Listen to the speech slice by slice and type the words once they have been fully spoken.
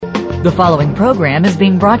The following program is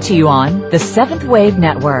being brought to you on the Seventh Wave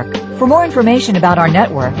Network. For more information about our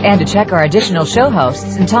network and to check our additional show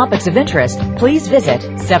hosts and topics of interest, please visit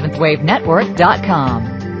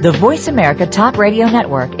seventhwavenetwork.com. The Voice America Talk Radio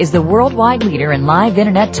Network is the worldwide leader in live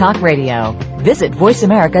Internet talk radio. Visit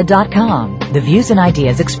voiceamerica.com. The views and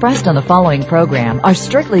ideas expressed on the following program are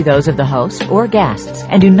strictly those of the host or guests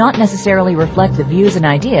and do not necessarily reflect the views and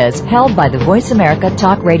ideas held by the Voice America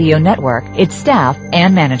Talk Radio Network, its staff,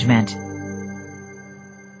 and management.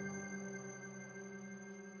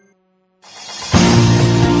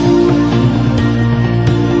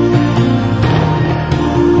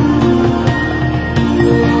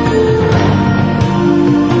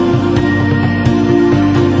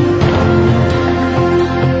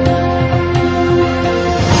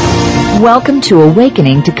 Welcome to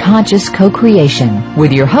Awakening to Conscious Co-Creation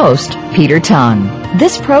with your host, Peter Tongue.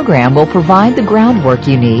 This program will provide the groundwork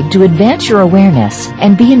you need to advance your awareness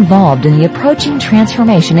and be involved in the approaching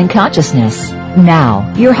transformation in consciousness.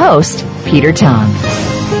 Now, your host, Peter Tongue.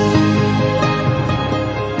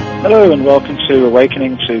 Hello and welcome to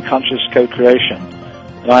Awakening to Conscious Co-Creation.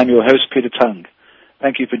 And I'm your host, Peter Tongue.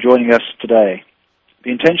 Thank you for joining us today.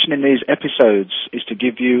 The intention in these episodes is to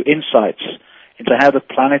give you insights into how the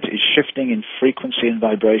planet is shifting in frequency and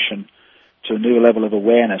vibration to a new level of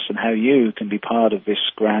awareness and how you can be part of this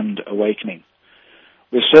grand awakening.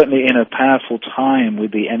 We're certainly in a powerful time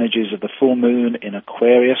with the energies of the full moon in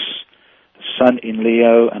Aquarius, the sun in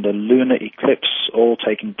Leo, and a lunar eclipse all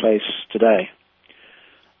taking place today.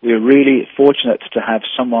 We are really fortunate to have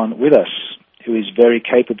someone with us who is very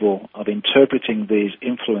capable of interpreting these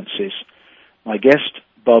influences. My guest,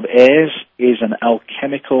 Bob Ayres, is an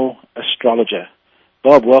alchemical astrologer.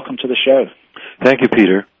 Bob, welcome to the show. Thank you,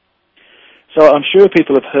 Peter. So I'm sure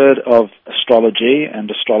people have heard of astrology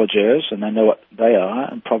and astrologers, and they know what they are,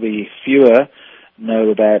 and probably fewer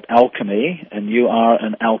know about alchemy, and you are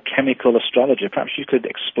an alchemical astrologer. Perhaps you could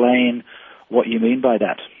explain what you mean by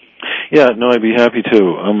that. Yeah, no, I'd be happy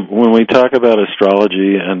to. When we talk about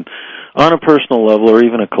astrology, and on a personal level or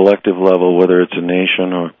even a collective level, whether it's a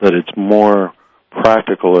nation or that it's more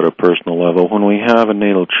practical at a personal level, when we have a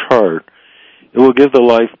natal chart, it will give the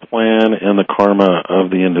life plan and the karma of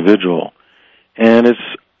the individual. And it's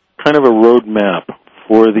kind of a roadmap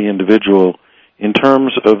for the individual in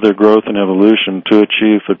terms of their growth and evolution to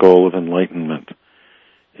achieve the goal of enlightenment.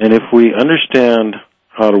 And if we understand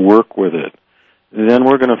how to work with it, then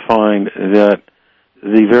we're going to find that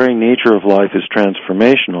the very nature of life is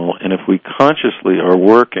transformational, and if we consciously are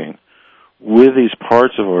working with these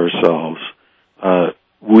parts of ourselves,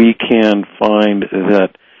 we can find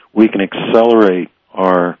that we can accelerate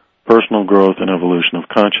our personal growth and evolution of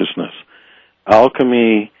consciousness.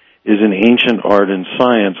 Alchemy is an ancient art and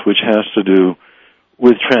science which has to do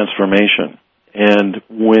with transformation. And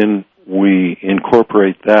when we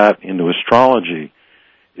incorporate that into astrology,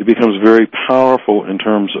 it becomes very powerful in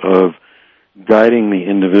terms of guiding the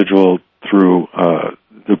individual through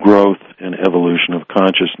the growth and evolution of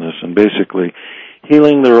consciousness and basically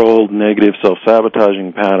healing their old negative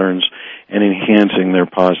self-sabotaging patterns and enhancing their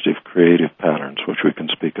positive creative patterns, which we can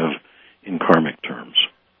speak of in karmic terms.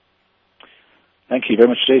 Thank you very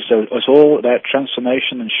much, Steve. So it's all about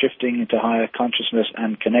transformation and shifting into higher consciousness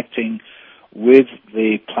and connecting with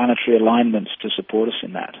the planetary alignments to support us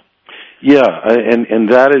in that. Yeah, and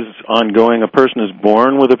that is ongoing. A person is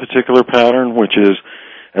born with a particular pattern, which is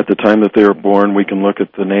at the time that they are born, we can look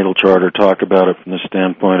at the natal chart or talk about it from the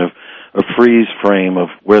standpoint of a freeze frame of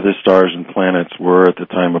where the stars and planets were at the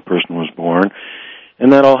time a person was born,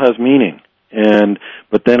 and that all has meaning.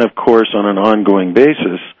 But then, of course, on an ongoing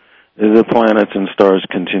basis, the planets and stars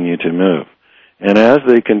continue to move. And as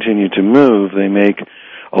they continue to move, they make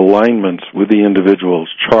alignments with the individual's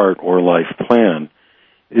chart or life plan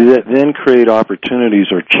that then create opportunities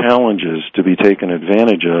or challenges to be taken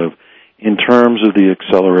advantage of in terms of the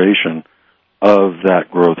acceleration of that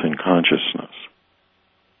growth in consciousness.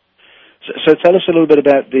 So tell us a little bit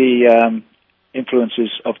about the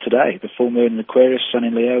influences of today, the full moon in Aquarius, sun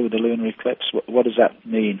in Leo with the lunar eclipse. What does that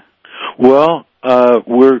mean? Well,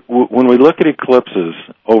 when we look at eclipses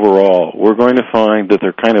overall, we're going to find that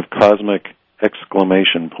they're kind of cosmic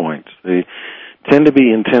exclamation points. They tend to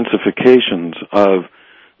be intensifications of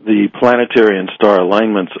the planetary and star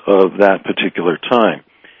alignments of that particular time.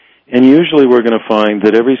 And usually we're going to find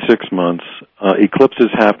that every 6 months, eclipses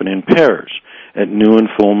happen in pairs at new and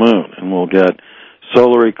full moon, and we'll get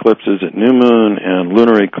solar eclipses at new moon and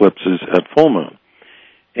lunar eclipses at full moon.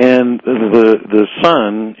 And the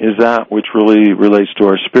sun is that which really relates to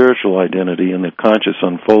our spiritual identity and the conscious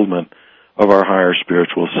unfoldment of our higher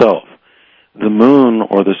spiritual self. The moon,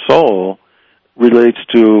 or the soul, relates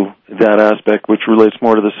to that aspect which relates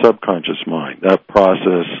more to the subconscious mind, that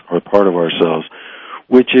process or part of ourselves,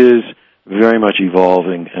 which is very much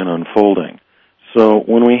evolving and unfolding. So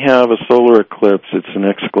when we have a solar eclipse, it's an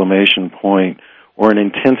exclamation point or an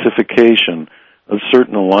intensification of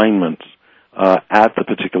certain alignments at the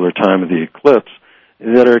particular time of the eclipse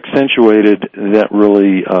that are accentuated, that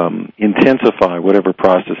really intensify whatever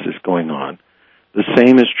process is going on. The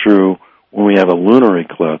same is true when we have a lunar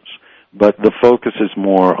eclipse, but the focus is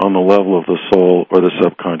more on the level of the soul or the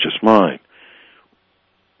subconscious mind.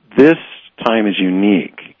 This time is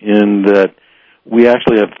unique in that we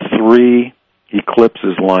actually have 3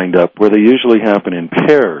 eclipses lined up where they usually happen in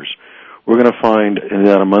pairs. We're going to find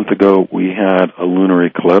that a month ago we had a lunar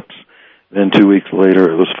eclipse, then 2 weeks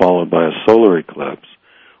later it was followed by a solar eclipse,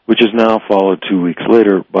 which is now followed 2 weeks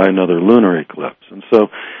later by another lunar eclipse. And so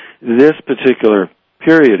this particular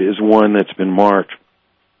period is one that's been marked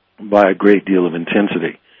by a great deal of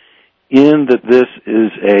intensity. In that this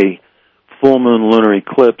is a full moon lunar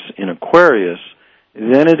eclipse in Aquarius,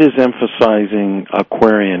 then it is emphasizing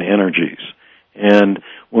Aquarian energies. And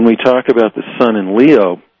when we talk about the sun in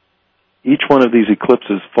Leo, each one of these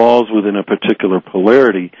eclipses falls within a particular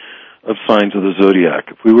polarity of signs of the zodiac.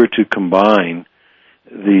 If we were to combine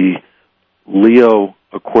the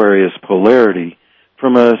Leo-Aquarius polarity,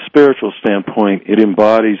 from a spiritual standpoint, it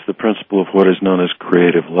embodies the principle of what is known as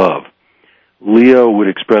creative love. Leo would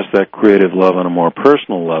express that creative love on a more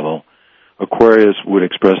personal level. Aquarius would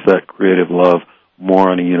express that creative love more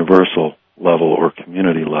on a universal level or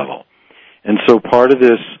community level. And so part of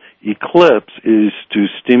this eclipse is to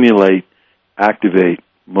stimulate, activate,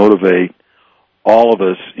 motivate all of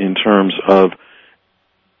us in terms of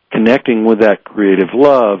connecting with that creative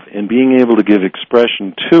love and being able to give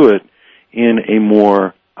expression to it in a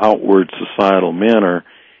more outward societal manner.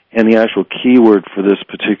 And the actual keyword for this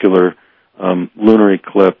particular lunar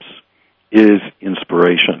eclipse is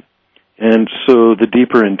inspiration. And so the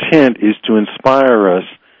deeper intent is to inspire us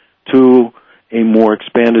to a more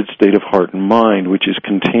expanded state of heart and mind, which is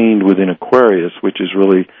contained within Aquarius, which is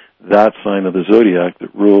really that sign of the zodiac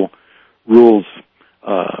that rules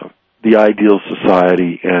the ideal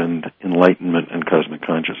society and enlightenment and cosmic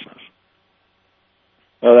consciousness.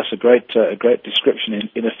 Well, that's a great description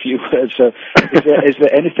in a few words. So is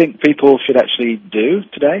there anything people should actually do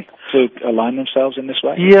today to align themselves in this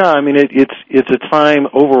way? Yeah, I mean, it's a time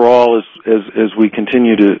overall as we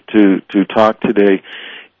continue to talk today.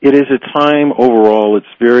 It is a time overall. It's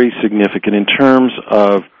very significant in terms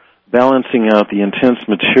of balancing out the intense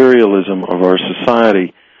materialism of our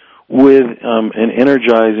society with an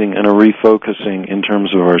energizing and a refocusing in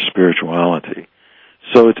terms of our spirituality.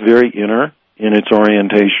 So it's very inner in its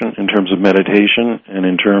orientation in terms of meditation and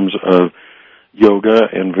in terms of yoga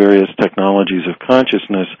and various technologies of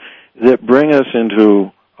consciousness that bring us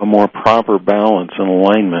into a more proper balance and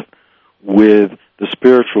alignment with the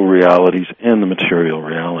spiritual realities and the material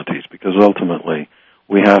realities, because ultimately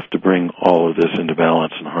we have to bring all of this into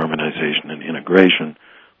balance and harmonization and integration,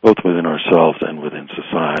 both within ourselves and within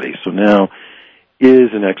society. So now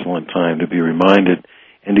is an excellent time to be reminded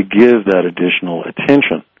and to give that additional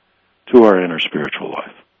attention to our inner spiritual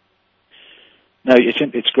life. Now,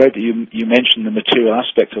 it's great that you mentioned the material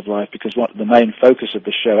aspect of life, because the main focus of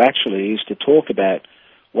the show actually is to talk about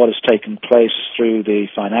what has taken place through the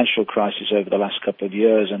financial crisis over the last couple of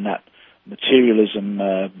years and that materialism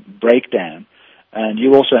breakdown. And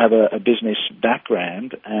you also have a business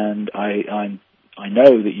background, and I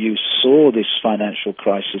know that you saw this financial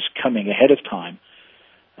crisis coming ahead of time.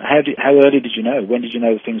 How early did you know? When did you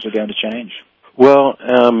know things were going to change? Well,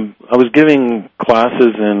 I was giving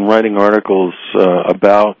classes and writing articles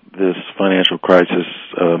about this financial crisis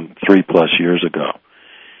 3+ years ago.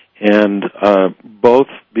 And both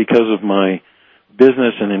because of my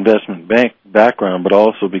business and investment background, but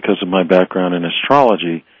also because of my background in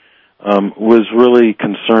astrology, was really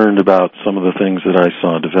concerned about some of the things that I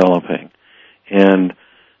saw developing. And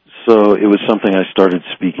so it was something I started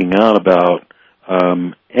speaking out about.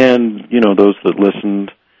 And, those that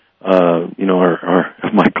listened, are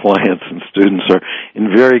my clients and students are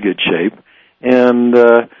in very good shape. And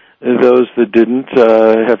those that didn't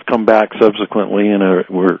have come back subsequently, and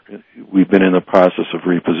we've been in the process of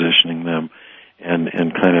repositioning them and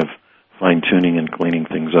kind of fine-tuning and cleaning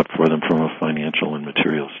things up for them from a financial and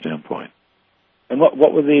material standpoint. And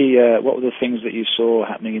what were the things that you saw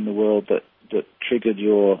happening in the world that triggered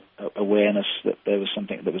your awareness that there was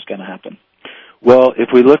something that was going to happen? Well, if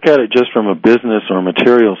we look at it just from a business or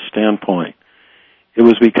material standpoint, it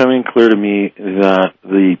was becoming clear to me that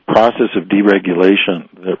the process of deregulation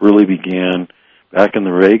that really began back in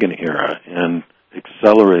the Reagan era and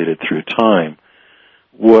accelerated through time,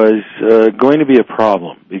 was going to be a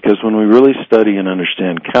problem, because when we really study and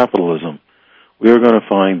understand capitalism, we are going to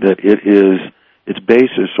find that its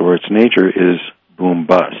basis or its nature is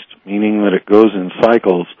boom-bust, meaning that it goes in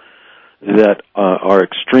cycles that are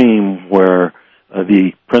extreme, where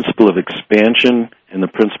the principle of expansion and the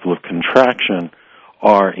principle of contraction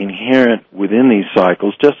are inherent within these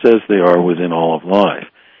cycles, just as they are within all of life.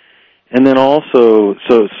 And then also,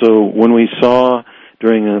 so when we saw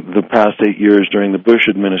during the past 8 years, during the Bush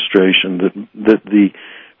administration, that the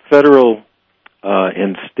federal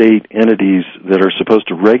and state entities that are supposed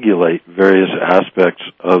to regulate various aspects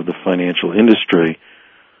of the financial industry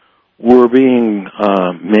were being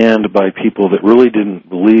manned by people that really didn't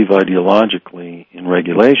believe ideologically in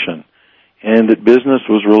regulation, and that business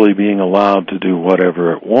was really being allowed to do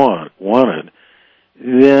whatever it wanted,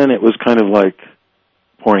 then it was kind of like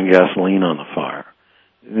pouring gasoline on the fire.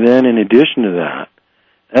 Then, in addition to that,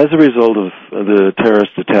 as a result of the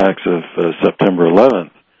terrorist attacks of September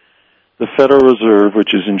 11th, the Federal Reserve,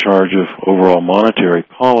 which is in charge of overall monetary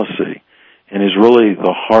policy and is really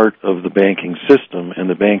the heart of the banking system, and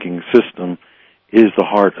the banking system is the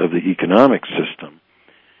heart of the economic system,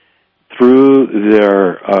 through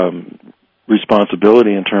their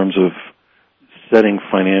responsibility in terms of setting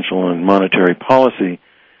financial and monetary policy,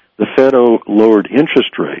 the Fed lowered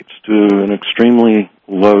interest rates to an extremely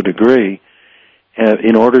low degree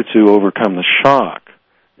in order to overcome the shock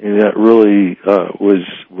that really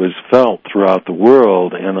was felt throughout the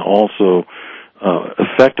world, and also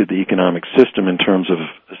affected the economic system in terms of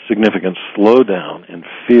a significant slowdown and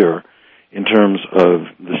fear in terms of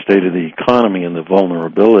the state of the economy and the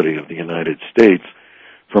vulnerability of the United States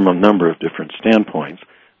from a number of different standpoints.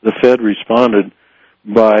 The Fed responded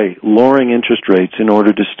by lowering interest rates in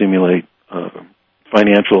order to stimulate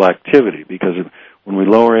financial activity, because when we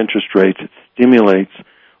lower interest rates, it stimulates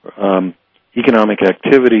economic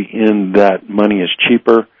activity in that money is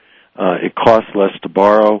cheaper, it costs less to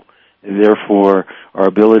borrow, and therefore our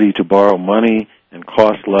ability to borrow money and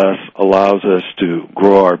cost less allows us to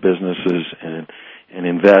grow our businesses and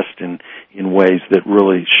invest in ways that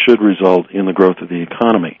really should result in the growth of the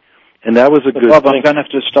economy. And that was a good Bob, thing. I'm going to have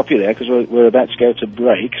to stop you there, because we're about to go to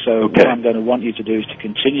break, so okay. What I'm going to want you to do is to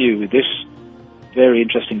continue with this very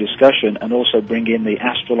interesting discussion and also bring in the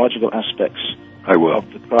astrological aspects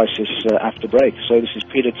of the crisis after break. So this is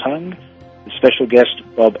Peter Tung, the special guest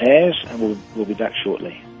Bob Ayres, and we'll be back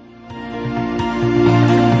shortly.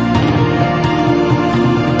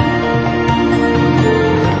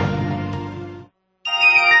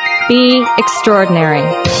 Be extraordinary.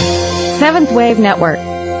 Seventh Wave Network.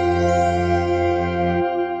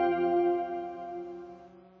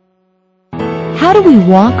 How do we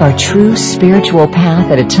walk our true spiritual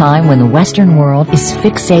path at a time when the Western world is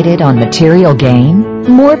fixated on material gain?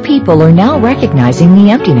 More people are now recognizing the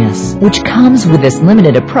emptiness which comes with this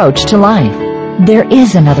limited approach to life. There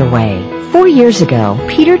is another way. 4 years ago,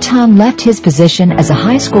 Peter Tung left his position as a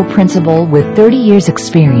high school principal with 30 years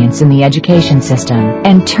experience in the education system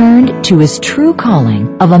and turned to his true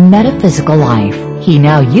calling of a metaphysical life. He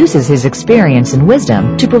now uses his experience and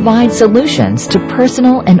wisdom to provide solutions to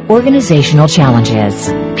personal and organizational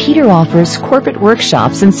challenges. Peter offers corporate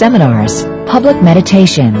workshops and seminars, public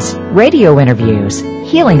meditations, radio interviews,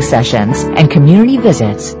 healing sessions, and community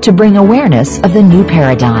visits to bring awareness of the new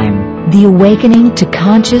paradigm, the awakening to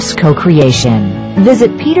conscious co-creation.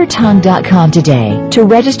 Visit petertung.com today to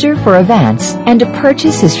register for events and to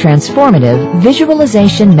purchase his transformative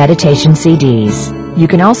visualization meditation CDs. You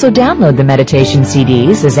can also download the meditation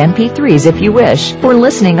CDs as MP3s if you wish, for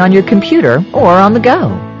listening on your computer or on the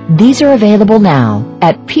go. These are available now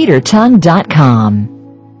at petertung.com.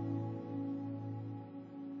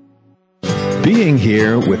 Being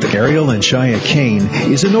here with Ariel and Shia Kane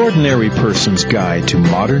is an ordinary person's guide to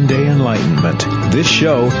modern-day enlightenment. This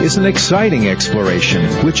show is an exciting exploration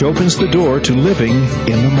which opens the door to living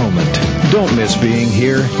in the moment. Don't miss being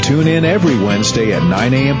here. Tune in every Wednesday at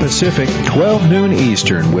 9 a.m. Pacific, 12 noon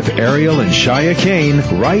Eastern with Ariel and Shia Kane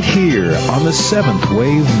right here on the Seventh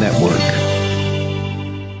Wave Network.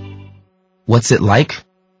 What's it like?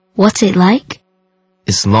 What's it like?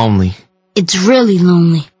 It's lonely. It's really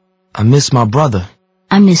lonely. I miss my brother.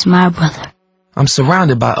 I miss my brother. I'm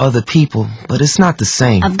surrounded by other people, but it's not the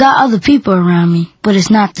same. I've got other people around me, but it's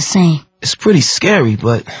not the same. It's pretty scary,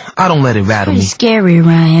 but I don't let it rattle me. Pretty scary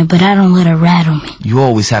around here, but I don't let it rattle me. You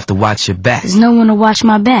always have to watch your back. There's no one to watch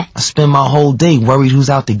my back. I spend my whole day worried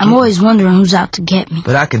who's out to get me. I'm always wondering who's out to get me.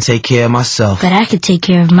 But I can take care of myself. But I can take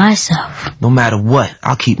care of myself. No matter what,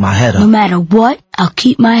 I'll keep my head up. No matter what, I'll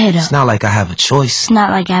keep my head up. It's not like I have a choice. It's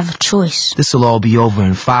not like I have a choice. This'll all be over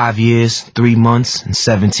in 5 years, 3 months, and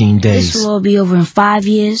 17 days. This will all be over in 5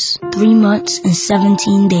 years, 3 months, and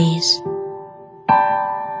 17 days.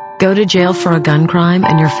 Go to jail for a gun crime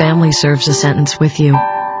and your family serves a sentence with you.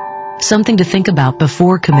 Something to think about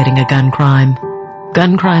before committing a gun crime.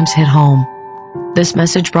 Gun crimes hit home. This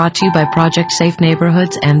message brought to you by Project Safe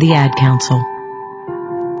Neighborhoods and the Ad Council.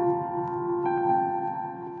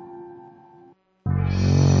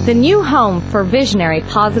 The new home for visionary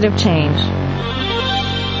positive change.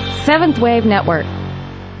 Seventh Wave Network.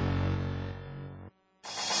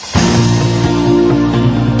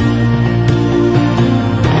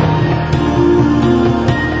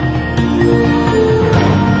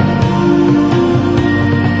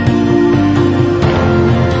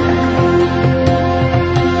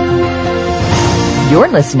 You're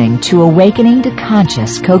listening to Awakening to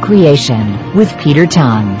Conscious Co-Creation with Peter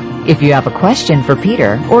Tongue. If you have a question for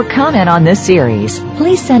Peter or comment on this series,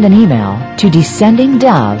 please send an email to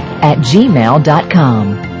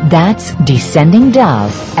descendingdove@gmail.com. That's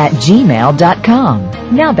descendingdove@gmail.com.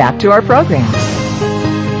 Now back to our program.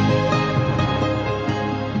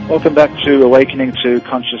 Welcome back to Awakening to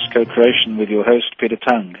Conscious Co-Creation with your host, Peter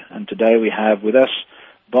Tongue. And today we have with us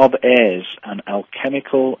Bob Ayres, an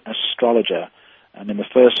alchemical astrologer. And in the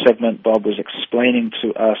first segment, Bob was explaining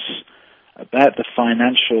to us about the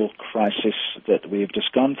financial crisis that we've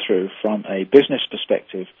just gone through from a business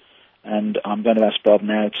perspective. And I'm going to ask Bob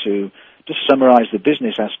now to just summarize the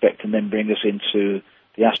business aspect and then bring us into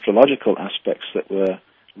the astrological aspects that were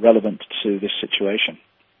relevant to this situation.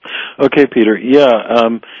 Okay, Peter.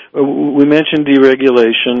 We mentioned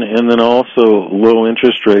deregulation and then also low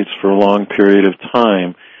interest rates for a long period of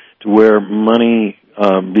time to where money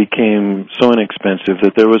became so inexpensive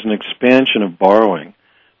that there was an expansion of borrowing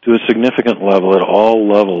to a significant level at all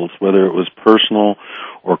levels, whether it was personal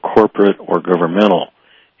or corporate or governmental.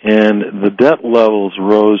 And the debt levels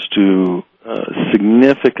rose to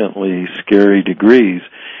significantly scary degrees.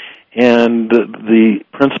 And the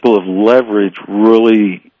principle of leverage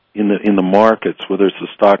really in the markets, whether it's the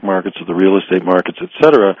stock markets or the real estate markets,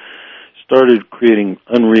 etc., started creating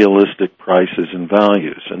unrealistic prices and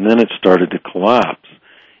values. And then it started to collapse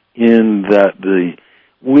in that the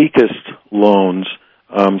weakest loans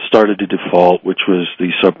started to default, which was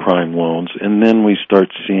the subprime loans. And then we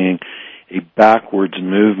start seeing a backwards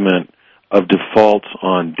movement of defaults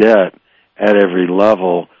on debt at every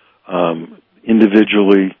level,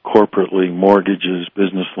 individually, corporately, mortgages,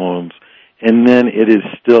 business loans. And then it is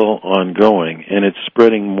still ongoing, and it's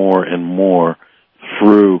spreading more and more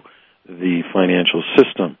through the financial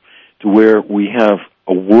system to where we have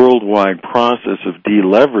a worldwide process of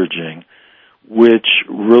deleveraging, which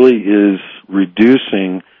really is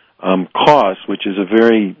reducing costs, which is a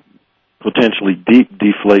very potentially deep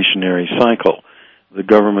deflationary cycle. The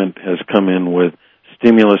government has come in with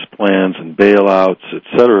stimulus plans and bailouts,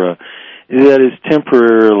 etc., that is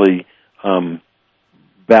temporarily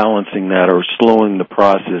balancing that or slowing the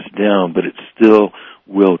process down, but it still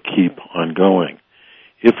will keep on going.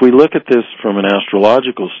 If we look at this from an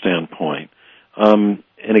astrological standpoint,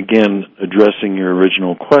 and again, addressing your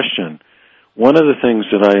original question, one of the things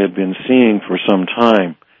that I had been seeing for some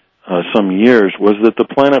time, some years, was that the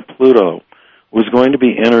planet Pluto was going to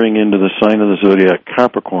be entering into the sign of the zodiac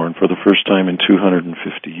Capricorn for the first time in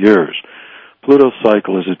 250 years. Pluto's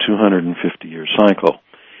cycle is a 250-year cycle.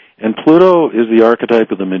 And Pluto is the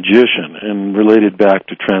archetype of the magician, and related back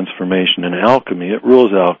to transformation and alchemy, it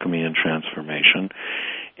rules alchemy and transformation.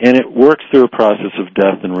 And it works through a process of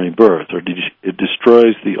death and rebirth, or it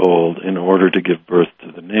destroys the old in order to give birth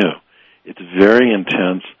to the new. It's very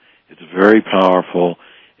intense, it's very powerful,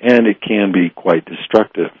 and it can be quite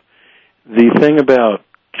destructive. The thing about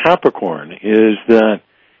Capricorn is that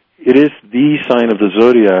it is the sign of the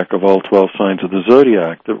zodiac of all 12 signs of the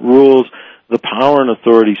zodiac that rules the power and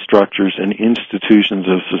authority structures and institutions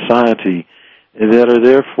of society that are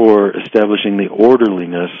therefore establishing the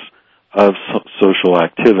orderliness of social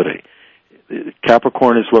activity.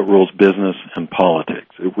 Capricorn is what rules business and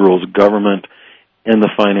politics. It rules government and the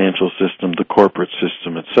financial system, the corporate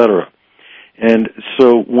system, etc. And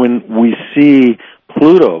so when we see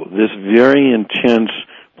Pluto, this very intense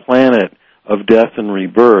planet of death and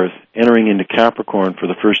rebirth, entering into Capricorn for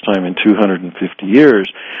the first time in 250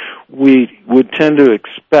 years, we would tend to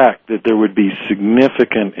expect that there would be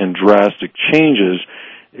significant and drastic changes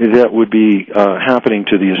that would be happening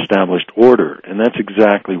to the established order, and that's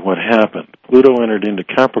exactly what happened. Pluto entered into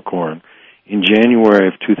Capricorn in January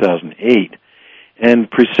of 2008 and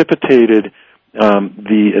precipitated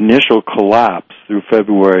the initial collapse through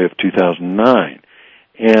February of 2009.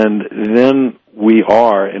 And then we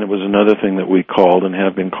are, and it was another thing that we called and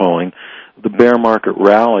have been calling, the bear market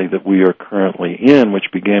rally that we are currently in, which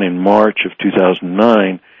began in March of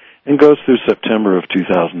 2009 and goes through September of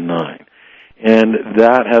 2009. And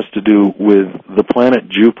that has to do with the planet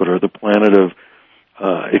Jupiter, the planet of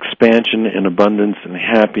expansion and abundance and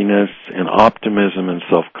happiness and optimism and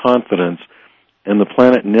self-confidence, and the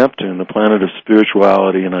planet Neptune, the planet of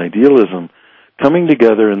spirituality and idealism, coming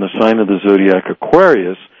together in the sign of the zodiac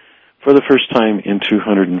Aquarius for the first time in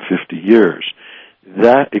 250 years.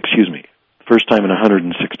 First time in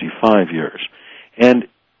 165 years. And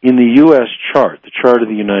in the U.S. chart, the chart of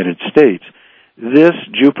the United States, this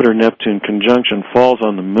Jupiter-Neptune conjunction falls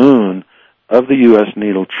on the moon of the U.S.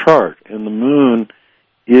 natal chart, and the moon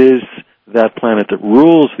is that planet that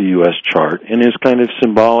rules the U.S. chart and is kind of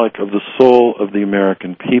symbolic of the soul of the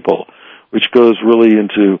American people, which goes really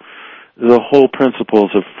into the whole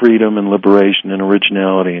principles of freedom and liberation and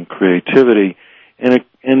originality and creativity and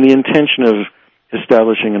the intention of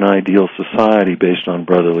establishing an ideal society based on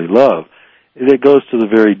brotherly love. It goes to the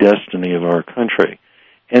very destiny of our country.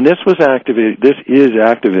 And this is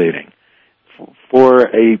activating for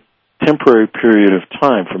a temporary period of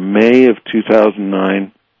time, from May of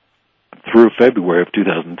 2009 through February of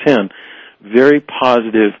 2010, very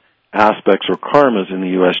positive aspects or karmas in the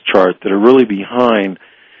U.S. chart that are really behind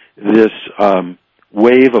this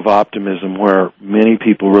wave of optimism where many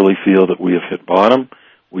people really feel that we have hit bottom,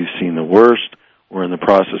 we've seen the worst, we're in the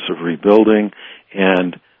process of rebuilding,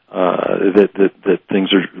 and that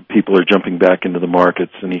people are jumping back into the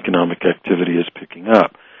markets and economic activity is picking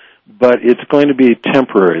up. But it's going to be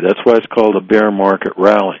temporary. That's why it's called a bear market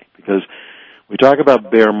rally, because we talk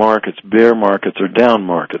about bear markets are down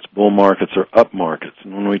markets, bull markets are up markets.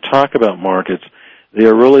 And when we talk about markets, they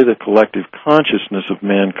are really the collective consciousness of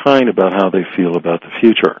mankind about how they feel about the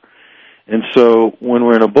future. And so when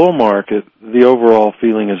we're in a bull market, the overall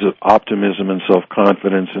feeling is of optimism and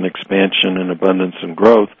self-confidence and expansion and abundance and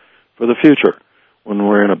growth for the future. When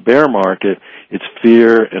we're in a bear market, it's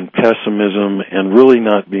fear and pessimism and really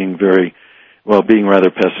not being being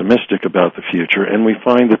rather pessimistic about the future. And we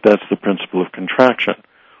find that that's the principle of contraction.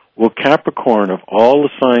 Well, Capricorn, of all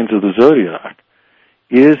the signs of the zodiac,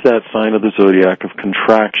 is that sign of the zodiac of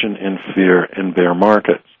contraction and fear and bear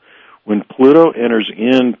markets. When Pluto enters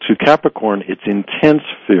into Capricorn, it's intense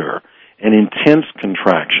fear and intense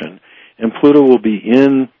contraction, and Pluto will be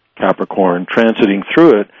in Capricorn, transiting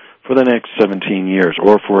through it for the next 17 years,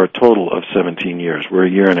 or for a total of 17 years. We're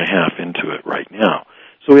a year and a half into it right now.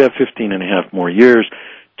 So we have 15 and a half more years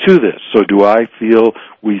to this. So do I feel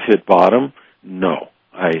we've hit bottom? No,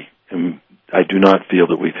 I do not feel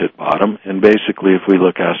that we've hit bottom. And basically, if we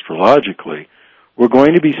look astrologically, we're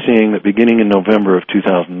going to be seeing that beginning in November of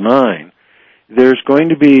 2009, there's going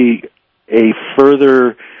to be a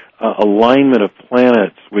further alignment of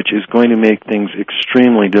planets which is going to make things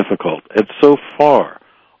extremely difficult. And so far,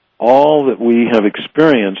 all that we have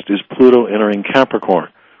experienced is Pluto entering Capricorn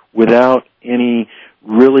without any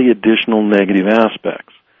really additional negative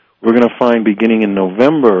aspects. We're going to find beginning in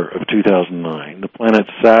November of 2009, the planet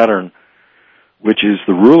Saturn, which is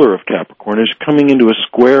the ruler of Capricorn, is coming into a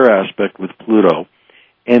square aspect with Pluto,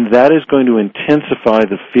 and that is going to intensify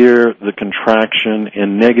the fear, the contraction,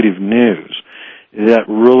 and negative news that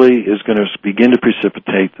really is going to begin to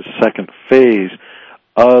precipitate the second phase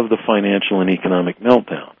of the financial and economic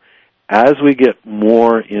meltdown. As we get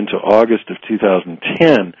more into August of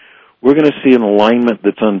 2010, we're going to see an alignment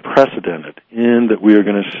that's unprecedented, in that we are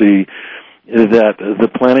going to see that the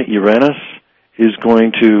planet Uranus is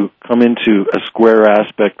going to come into a square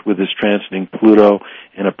aspect with this transiting Pluto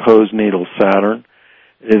and oppose natal Saturn,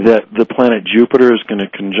 that the planet Jupiter is going to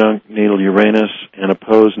conjunct natal Uranus and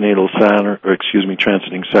oppose natal Saturn,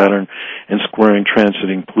 transiting Saturn and squaring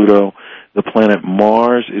transiting Pluto. The planet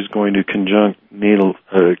Mars is going to conjunct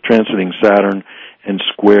transiting Saturn and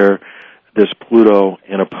square this Pluto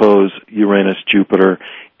and oppose Uranus, Jupiter.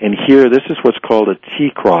 And here, this is what's called a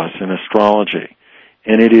T-cross in astrology.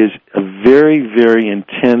 And it is a very, very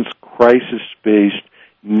intense, crisis-based,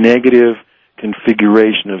 negative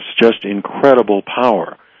configuration of just incredible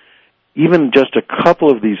power. Even just a couple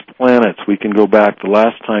of these planets, we can go back, the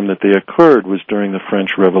last time that they occurred was during the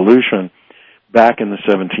French Revolution, back in the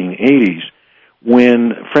 1780s,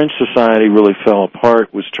 when French society really fell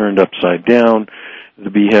apart, was turned upside down. The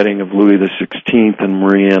beheading of Louis XVI and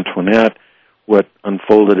Marie Antoinette what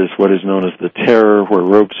unfolded as what is known as the Terror, where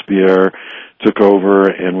Robespierre took over,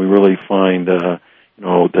 and we really find, the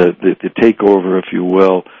takeover, if you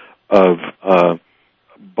will, of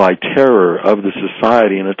by terror of the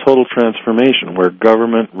society, and a total transformation where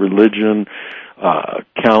government, religion,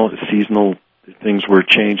 seasonal things were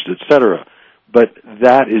changed, etc. But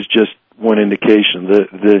that is just one indication.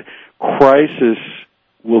 The crisis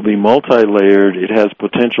will be multi-layered. It has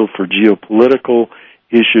potential for geopolitical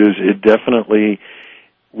issues. It definitely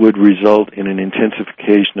would result in an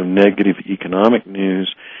intensification of negative economic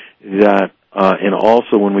news that, and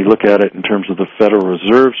also when we look at it in terms of the Federal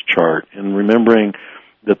Reserve's chart, and remembering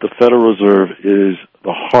that the Federal Reserve is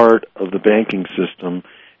the heart of the banking system,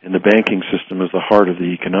 and the banking system is the heart of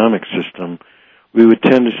the economic system, we would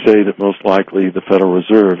tend to say that most likely the Federal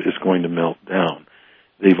Reserve is going to melt down.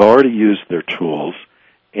 They've already used their tools,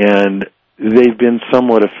 and they've been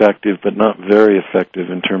somewhat effective, but not very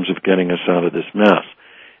effective in terms of getting us out of this mess.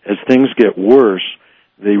 As things get worse,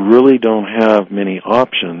 they really don't have many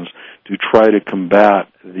options to try to combat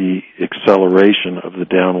the acceleration of the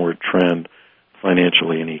downward trend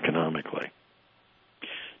financially and economically.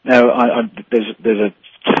 Now, there's a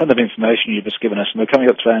ton of information you've just given us, and we're coming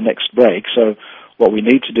up to our next break, so what we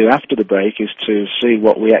need to do after the break is to see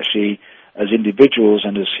what we actually, as individuals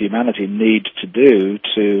and as humanity, need to do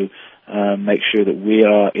to make sure that we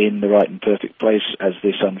are in the right and perfect place as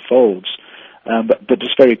this unfolds. But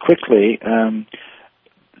just very quickly,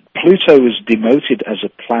 Pluto was demoted as a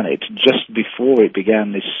planet just before it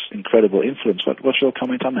began this incredible influence. What's your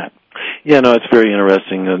comment on that? Yeah, no, it's very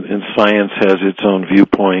interesting, and science has its own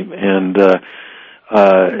viewpoint, and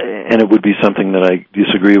it would be something that I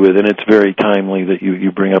disagree with, and it's very timely that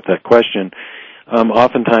you bring up that question.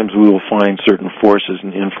 Oftentimes we will find certain forces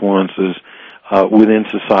and influences within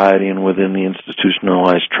society and within the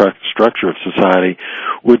institutionalized structure of society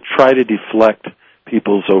would try to deflect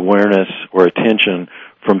people's awareness or attention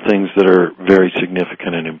from things that are very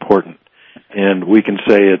significant and important. And we can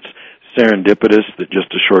say it's serendipitous that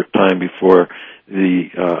just a short time before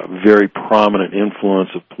the very prominent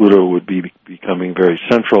influence of Pluto would be becoming very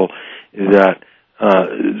central, that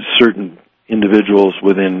certain individuals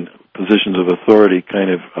within positions of authority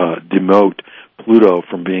kind of demote Pluto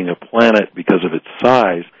from being a planet because of its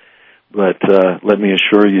size. But let me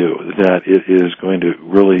assure you that it is going to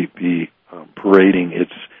really be parading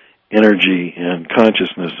its energy and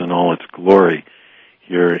consciousness in all its glory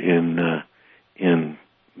here in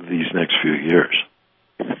these next few years.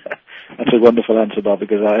 That's a wonderful answer, Bob,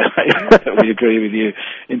 because I totally agree with you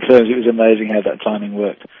in terms it was amazing how that timing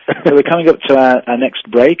worked. So we're coming up to our next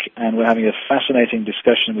break, and we're having a fascinating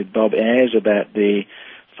discussion with Bob Ayres about the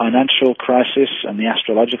financial crisis and the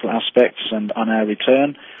astrological aspects. And on our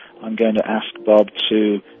return, I'm going to ask Bob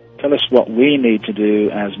to tell us what we need to do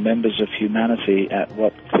as members of humanity at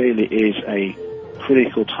what clearly is a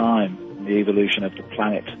critical time in the evolution of the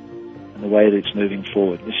planet and the way that it's moving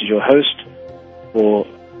forward. This is your host for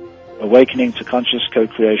Awakening to Conscious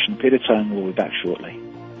Co-Creation, Peter Tung. We'll be back shortly.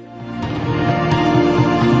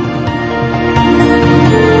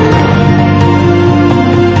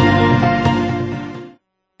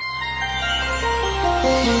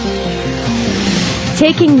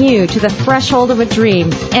 Taking you to the threshold of a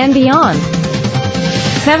dream and beyond.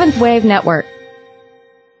 Seventh Wave Network.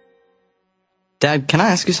 Dad, can I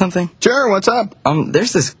ask you something? Sure, what's up?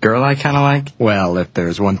 There's this girl I kind of like. Well, if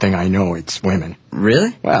there's one thing I know, it's women.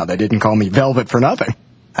 Really? Well, they didn't call me Velvet for nothing.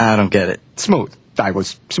 I don't get it. Smooth. I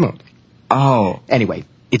was smooth. Oh. Anyway,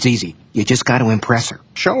 it's easy. You just got to impress her.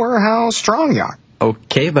 Show her how strong you are.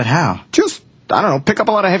 Okay, but how? Just, I don't know, pick up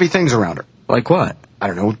a lot of heavy things around her. Like what? I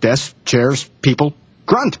don't know, desks, chairs, people.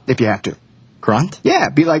 Grunt, if you have to. Grunt? Yeah,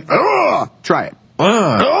 be like, ugh! Try it.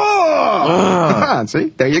 Ugh! Ugh! See,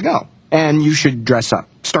 there you go. And you should dress up.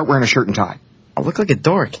 Start wearing a shirt and tie. I'll look like a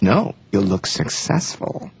dork. No, you'll look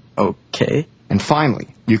successful. Okay. And finally,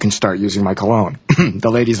 you can start using my cologne.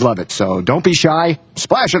 The ladies love it, so don't be shy.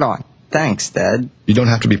 Splash it on. Thanks, Dad. You don't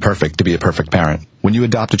have to be perfect to be a perfect parent. When you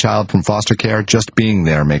adopt a child from foster care, just being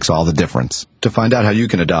there makes all the difference. To find out how you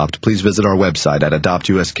can adopt, please visit our website at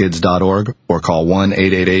adoptuskids.org or call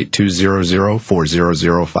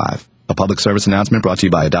 1-888-200-4005. A public service announcement brought to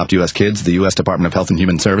you by Adopt U.S. Kids, the U.S. Department of Health and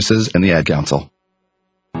Human Services, and the Ad Council.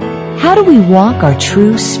 How do we walk our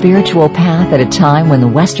true spiritual path at a time when the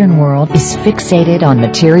Western world is fixated on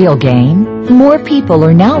material gain? More people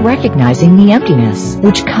are now recognizing the emptiness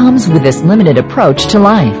which comes with this limited approach to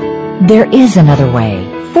life. There is another way.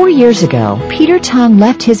 4 years ago, Peter Tung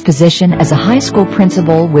left his position as a high school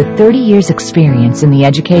principal with 30 years experience in the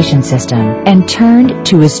education system and turned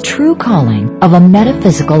to his true calling of a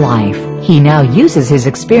metaphysical life. He now uses his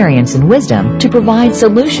experience and wisdom to provide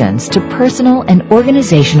solutions to personal and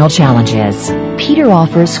organizational challenges. Peter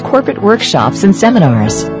offers corporate workshops and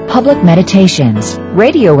seminars, public meditations,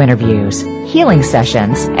 radio interviews, healing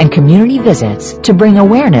sessions, and community visits to bring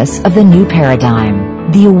awareness of the new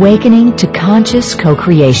paradigm, the awakening to conscious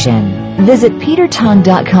co-creation. Visit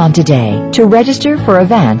petertung.com today to register for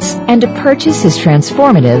events and to purchase his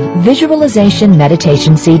transformative visualization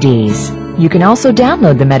meditation CDs. You can also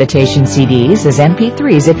download the meditation CDs as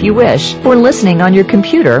MP3s if you wish for listening on your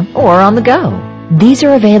computer or on the go. These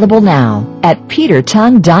are available now at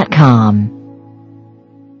petertung.com.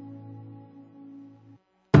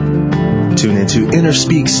 Tune into Inner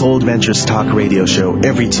Speak Soul Adventures Talk radio show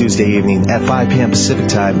every Tuesday evening at 5 p.m. Pacific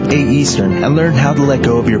Time, 8 Eastern, and learn how to let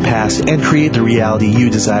go of your past and create the reality you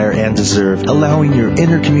desire and deserve, allowing your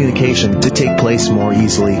inner communication to take place more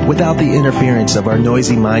easily without the interference of our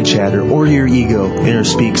noisy mind chatter or your ego. Inner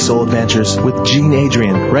Speak Soul Adventures with Gene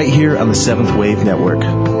Adrian, right here on the Seventh Wave Network.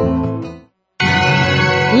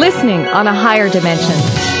 Listening on a higher dimension.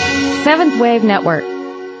 Seventh Wave Network.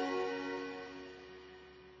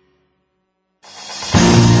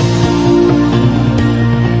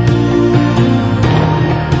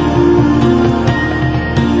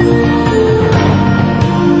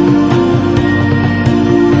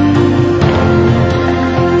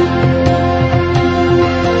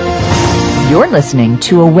 You're listening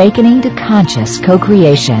to Awakening to Conscious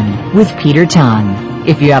Co-Creation with Peter Tung.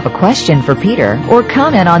 If you have a question for Peter or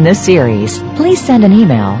comment on this series, please send an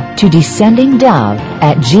email to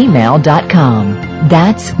descendingdove@gmail.com.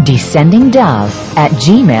 That's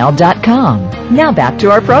descendingdove@gmail.com. Now back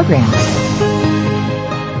to our program.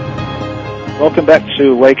 Welcome back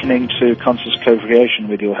to Awakening to Conscious Co-Creation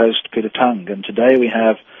with your host, Peter Tung. And today we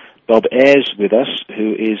have Bob Ayres with us,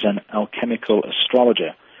 who is an alchemical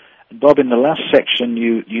astrologer. Bob, in the last section,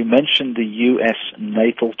 you mentioned the U.S.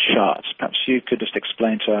 natal charts. Perhaps you could just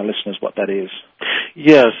explain to our listeners what that is.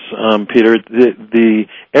 Yes, Peter.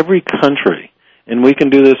 Every country, and we can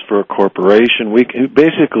do this for a corporation.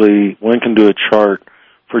 Basically, one can do a chart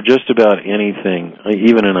for just about anything,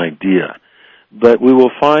 even an idea. But we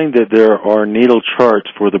will find that there are natal charts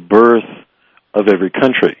for the birth of every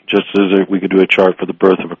country, just as we could do a chart for the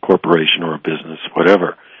birth of a corporation or a business,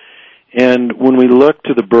 whatever. And when we look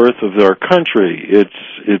to the birth of our country, it's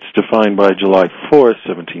defined by July 4th,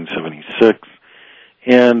 1776,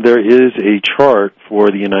 and there is a chart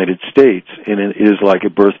for the United States, and it is like a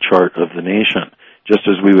birth chart of the nation. Just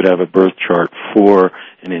as we would have a birth chart for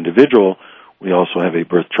an individual, we also have a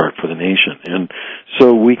birth chart for the nation. And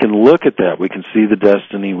so we can look at that. We can see the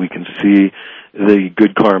destiny. We can see the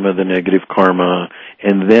good karma, the negative karma,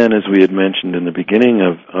 and then, as we had mentioned in the beginning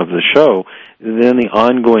of the show, then the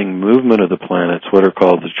ongoing movement of the planets, what are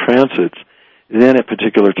called the transits, then at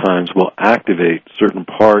particular times will activate certain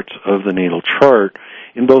parts of the natal chart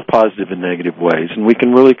in both positive and negative ways. And we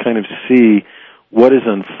can really kind of see what is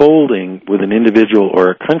unfolding with an individual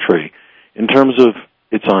or a country in terms of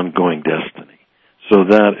its ongoing destiny. So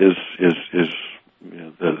that is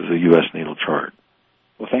the U.S. natal chart.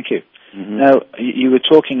 Well, thank you. Mm-hmm. Now, you were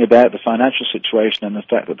talking about the financial situation and the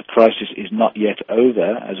fact that the crisis is not yet over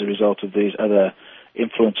as a result of these other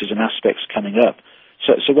influences and aspects coming up.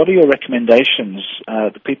 So what are your recommendations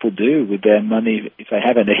that people do with their money, if they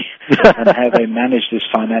have any, and how they manage this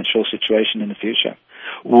financial situation in the future?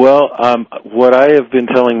 Well, what I have been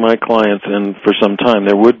telling my clients, and for some time,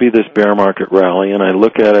 there would be this bear market rally, and I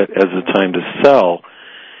look at it as a time to sell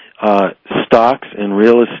stocks and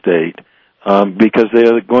real estate, because they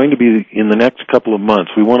are going to be in the next couple of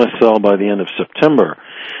months. We want to sell by the end of September.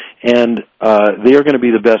 And they are going to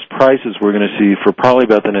be the best prices we're going to see for probably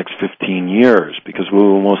about the next 15 years, because we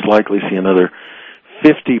will most likely see another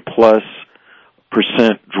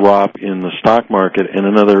 50+% drop in the stock market and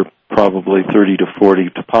another probably 30 to 40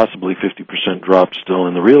 to possibly 50% drop still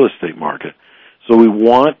in the real estate market. So we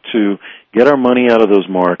want to get our money out of those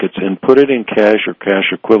markets and put it in cash or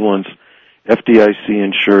cash equivalents,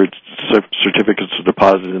 FDIC-insured certificates of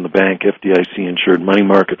deposit in the bank, FDIC-insured money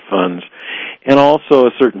market funds, and also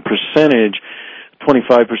a certain percentage,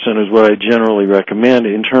 25% is what I generally recommend,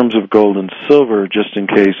 in terms of gold and silver, just in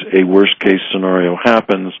case a worst-case scenario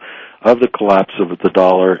happens of the collapse of the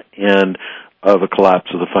dollar and of a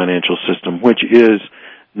collapse of the financial system, which is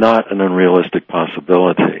not an unrealistic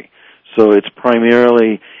possibility. So it's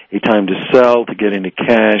primarily a time to sell, to get into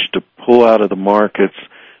cash, to pull out of the markets,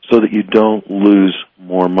 so that you don't lose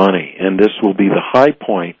more money. And this will be the high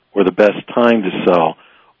point or the best time to sell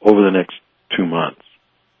over the next 2 months.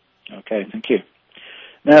 Okay, thank you.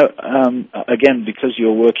 Now, again, because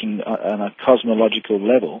you're working on a cosmological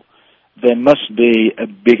level, there must be a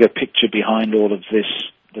bigger picture behind all of this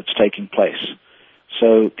that's taking place.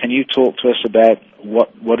 So can you talk to us about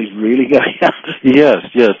what is really going on? Yes.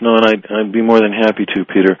 No, and I'd be more than happy to,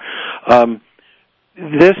 Peter.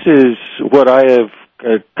 This is what I have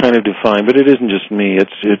kind of defined, but it isn't just me.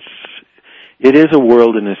 It is a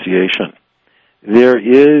world initiation. There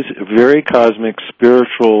is very cosmic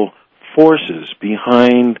spiritual forces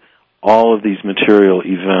behind all of these material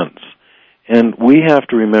events. And we have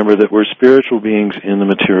to remember that we're spiritual beings in the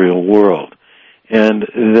material world, and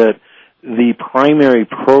that the primary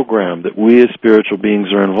program that we as spiritual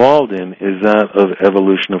beings are involved in is that of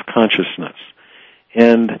evolution of consciousness.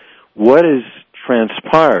 And what is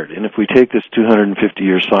transpired, and if we take this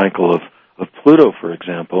 250-year cycle of Pluto, for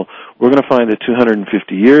example, we're going to find that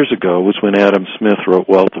 250 years ago was when Adam Smith wrote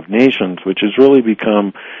Wealth of Nations, which has really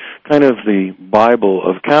become kind of the Bible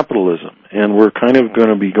of capitalism. And we're kind of going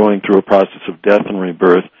to be going through a process of death and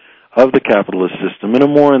rebirth of the capitalist system in a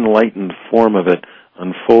more enlightened form of it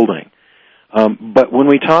unfolding. But when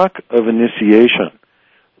we talk of initiation,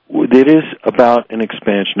 it is about an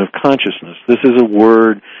expansion of consciousness. This is a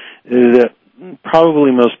word that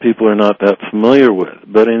probably most people are not that familiar with.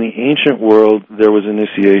 But in the ancient world, there was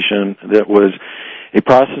initiation that was a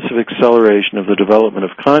process of acceleration of the development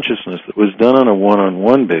of consciousness that was done on a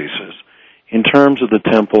one-on-one basis in terms of the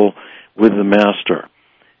temple with the master.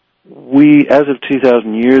 We, as of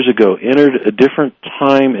 2,000 years ago, entered a different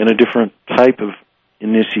time and a different type of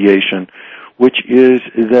initiation, which is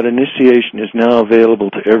that initiation is now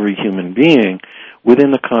available to every human being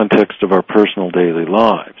within the context of our personal daily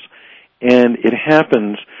lives. And it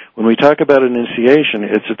happens, when we talk about initiation,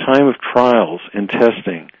 it's a time of trials and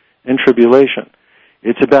testing and tribulation.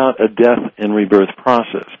 It's about a death and rebirth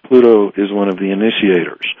process. Pluto is one of the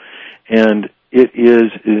initiators. And it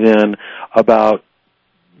is then about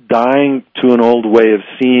dying to an old way of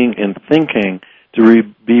seeing and thinking to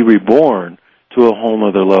be reborn to a whole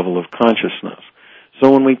other level of consciousness.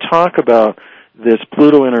 So when we talk about this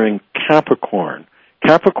Pluto entering Capricorn,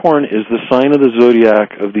 Capricorn is the sign of the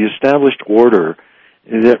zodiac of the established order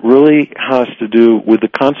that really has to do with the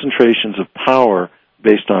concentrations of power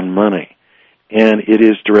based on money. And it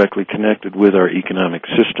is directly connected with our economic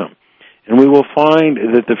system. And we will find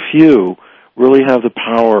that the few really have the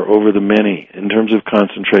power over the many in terms of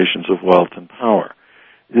concentrations of wealth and power.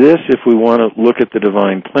 This, if we want to look at the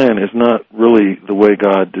divine plan, is not really the way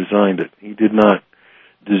God designed it. He did not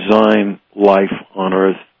design life on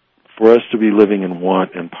earth for us to be living in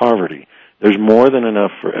want and poverty. There's more than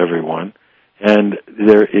enough for everyone, and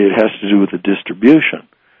it has to do with the distribution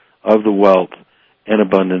of the wealth and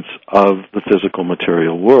abundance of the physical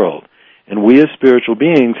material world. And we as spiritual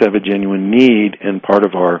beings have a genuine need, and part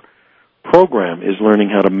of our program is learning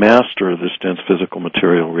how to master this dense physical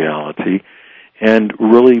material reality and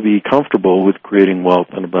really be comfortable with creating wealth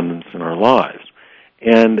and abundance in our lives.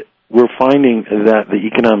 And we're finding that the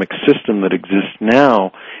economic system that exists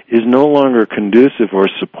now is no longer conducive or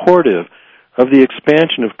supportive of the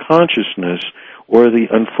expansion of consciousness or the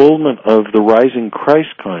unfoldment of the rising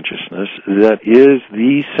Christ consciousness that is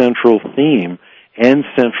the central theme and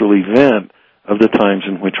central event of the times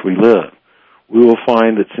in which we live. We will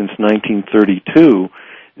find that since 1932,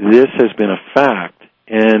 this has been a fact,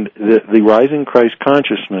 and that the rising Christ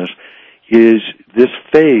consciousness this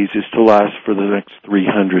phase is to last for the next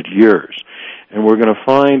 300 years. And we're going to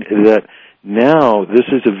find that now this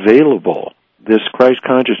is available, this Christ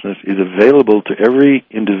consciousness is available to every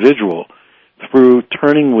individual through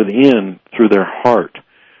turning within through their heart.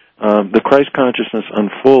 The Christ consciousness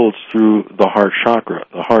unfolds through the heart chakra,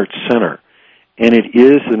 the heart center. And it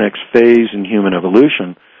is the next phase in human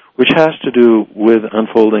evolution, which has to do with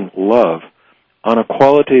unfolding love on a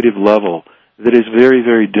qualitative level that is very,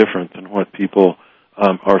 very different than what people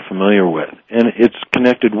are familiar with. And it's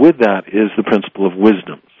connected with that is the principle of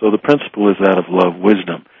wisdom. So the principle is that of love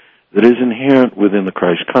wisdom that is inherent within the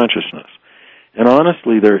Christ consciousness. And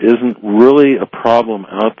honestly, there isn't really a problem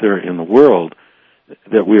out there in the world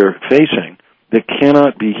that we are facing that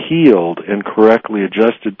cannot be healed and correctly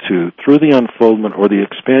adjusted to through the unfoldment or the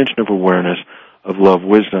expansion of awareness of love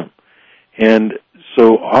wisdom. And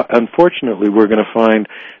so, unfortunately, we're going to find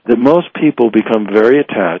that most people become very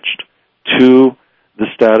attached to the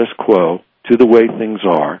status quo, to the way things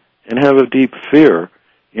are, and have a deep fear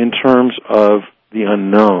in terms of the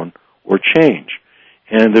unknown or change.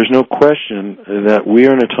 And there's no question that we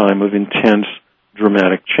are in a time of intense,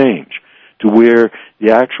 dramatic change, to where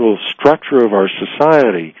the actual structure of our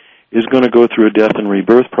society is going to go through a death and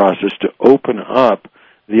rebirth process to open up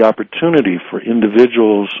the opportunity for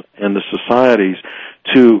individuals and the societies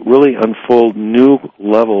to really unfold new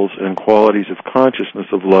levels and qualities of consciousness,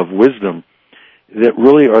 of love, wisdom, that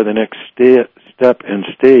really are the next step and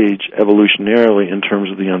stage evolutionarily in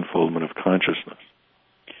terms of the unfoldment of consciousness.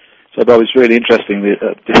 So, Bob, it's really interesting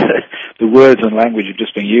the words and language you've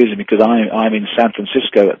just been using, because I'm in San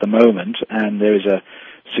Francisco at the moment, and there is a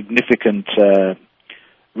significant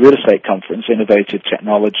real estate conference, Innovative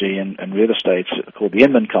Technology and Real Estate, called the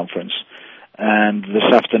Inman Conference. And this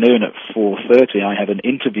afternoon at 4:30, I have an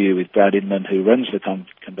interview with Brad Inman, who runs the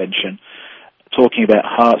convention, talking about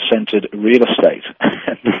heart-centered real estate.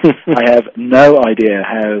 I have no idea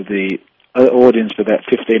how the audience of about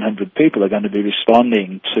 1,500 people are going to be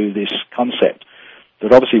responding to this concept.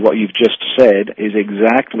 But obviously what you've just said is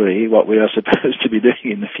exactly what we are supposed to be doing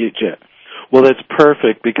in the future. Well, that's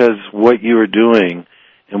perfect, because what you are doing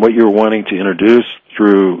and what you're wanting to introduce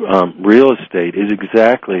through real estate is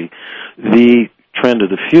exactly the trend of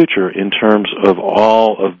the future in terms of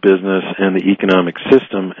all of business and the economic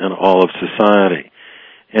system and all of society.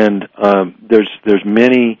 And there's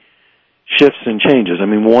many shifts and changes. I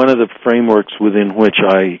mean, one of the frameworks within which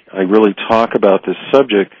I really talk about this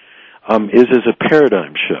subject is as a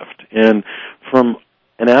paradigm shift. And from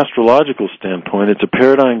an astrological standpoint, it's a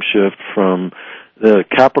paradigm shift from the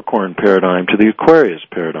Capricorn paradigm to the Aquarius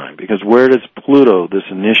paradigm, because where does Pluto, this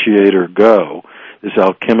initiator, go, this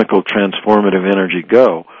alchemical transformative energy,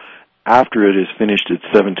 go after it has finished its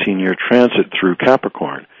 17-year transit through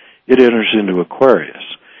Capricorn? It enters into Aquarius.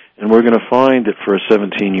 And we're going to find that for a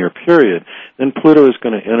 17-year period, then Pluto is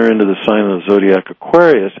going to enter into the sign of the zodiac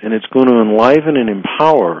Aquarius, and it's going to enliven and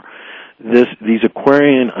empower these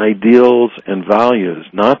Aquarian ideals and values.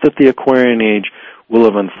 Not that the Aquarian age will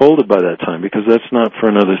have unfolded by that time, because that's not for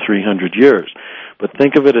another 300 years. But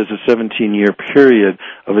think of it as a 17-year period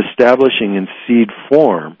of establishing in seed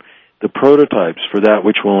form the prototypes for that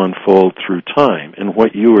which will unfold through time. And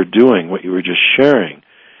what you are doing, what you were just sharing,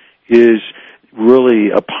 is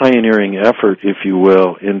really a pioneering effort, if you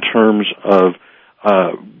will, in terms of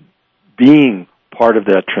being part of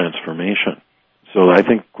that transformation. So I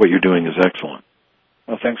think what you're doing is excellent.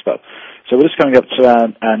 Well, thanks, Bob. So we're just coming up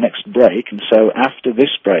to our next break, and so after this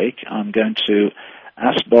break, I'm going to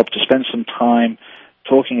ask Bob to spend some time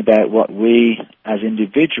talking about what we as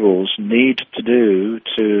individuals need to do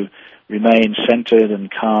to remain centered and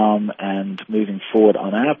calm and moving forward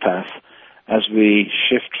on our path as we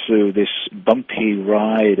shift through this bumpy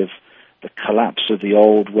ride of the collapse of the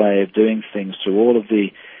old way of doing things, through all of the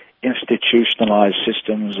institutionalized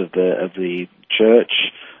systems of the church,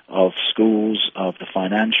 of schools, of the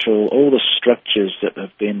financial, all the structures that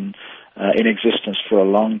have been in existence for a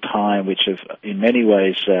long time, which have in many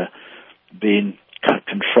ways been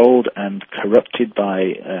controlled and corrupted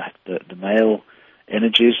by the male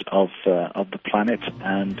energies of the planet.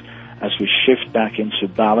 And as we shift back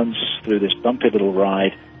into balance through this bumpy little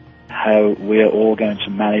ride, how we are all going to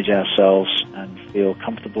manage ourselves and feel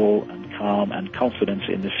comfortable and calm and confident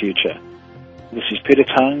in the future. This is Peter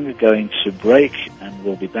Tung going to break, and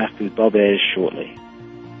we'll be back with Bob Ayres shortly.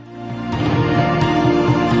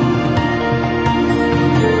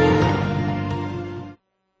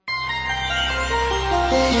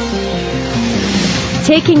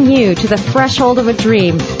 Taking you to the threshold of a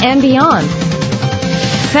dream and beyond.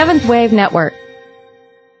 Seventh Wave Network.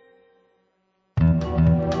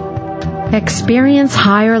 Experience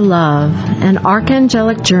higher love, an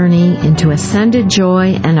archangelic journey into ascended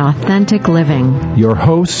joy and authentic living. Your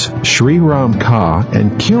hosts, Sri Ram Ka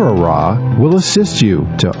and Kira Ra, will assist you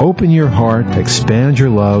to open your heart, expand your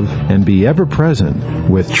love, and be ever present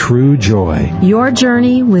with true joy. Your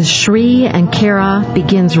journey with Sri and Kira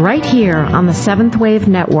begins right here on the Seventh Wave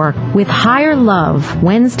Network with Higher Love,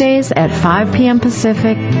 Wednesdays at 5 p.m.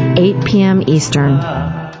 Pacific, 8 p.m. Eastern.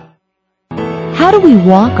 How do we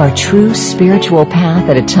walk our true spiritual path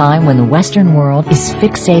at a time when the Western world is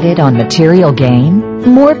fixated on material gain?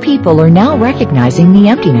 More people are now recognizing the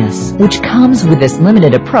emptiness which comes with this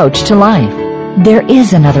limited approach to life. There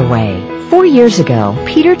is another way. 4 years ago,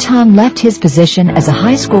 Peter Tung left his position as a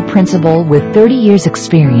high school principal with 30 years'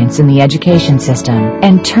 experience in the education system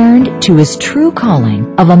and turned to his true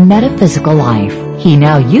calling of a metaphysical life. He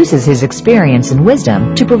now uses his experience and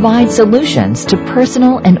wisdom to provide solutions to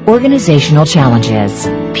personal and organizational challenges.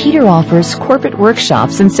 Peter offers corporate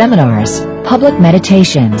workshops and seminars, public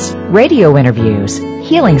meditations, radio interviews,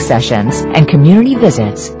 healing sessions, and community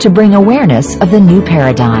visits to bring awareness of the new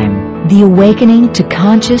paradigm. The Awakening to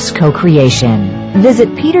Conscious Co-Creation. Visit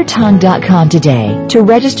petertung.com today to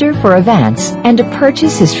register for events and to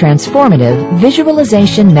purchase his transformative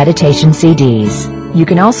visualization meditation CDs. You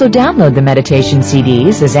can also download the meditation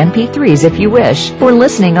CDs as MP3s if you wish, for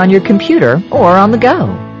listening on your computer or on the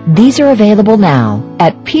go. These are available now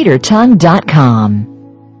at petertongue.com.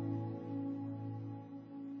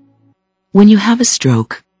 When you have a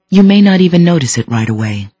stroke, you may not even notice it right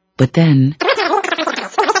away. But then,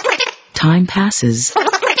 time passes,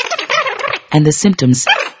 and the symptoms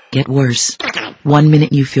get worse. 1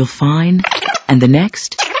 minute you feel fine, and the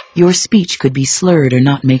next, your speech could be slurred or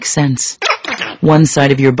not make sense. One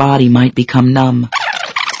side of your body might become numb.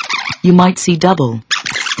 You might see double.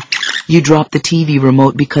 You drop the TV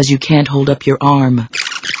remote because you can't hold up your arm.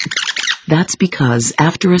 That's because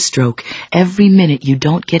after a stroke, every minute you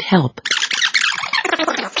don't get help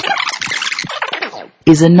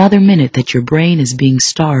is another minute that your brain is being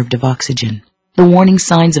starved of oxygen. The warning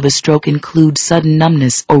signs of a stroke include sudden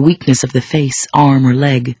numbness or weakness of the face, arm, or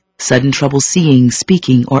leg, sudden trouble seeing,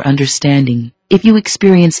 speaking, or understanding. If you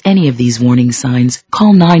experience any of these warning signs,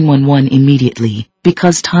 call 911 immediately,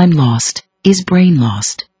 because time lost is brain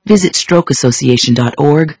lost. Visit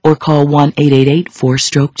strokeassociation.org or call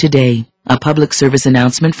 1-888-4-STROKE today. A public service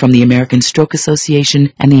announcement from the American Stroke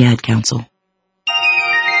Association and the Ad Council.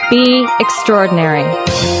 Be extraordinary.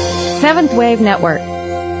 Seventh Wave Network.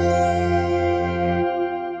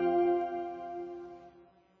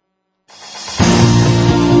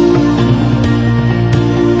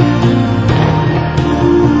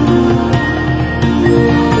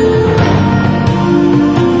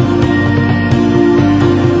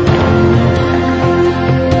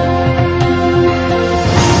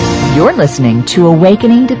 You're listening to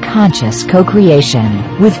Awakening to Conscious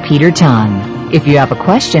Co-Creation with Peter Tongue. If you have a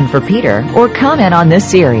question for Peter or comment on this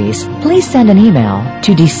series, please send an email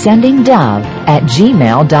to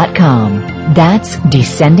descendingdove@gmail.com. That's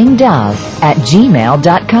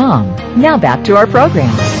descendingdove@gmail.com. Now back to our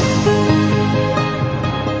program.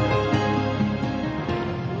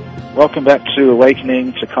 Welcome back to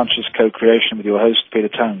Awakening to Conscious Co-Creation with your host, Peter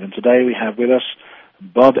Tongue. And today we have with us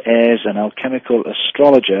Bob Ayres, an alchemical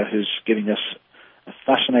astrologer who's giving us a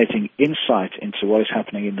fascinating insight into what is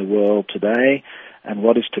happening in the world today and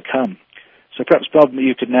what is to come. So perhaps, Bob,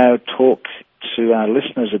 you could now talk to our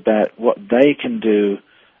listeners about what they can do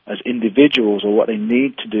as individuals or what they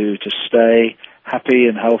need to do to stay happy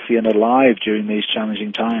and healthy and alive during these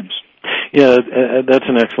challenging times. Yeah, that's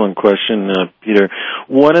an excellent question, Peter.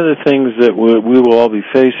 One of the things that we will all be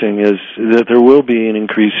facing is that there will be an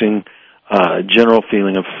increasing general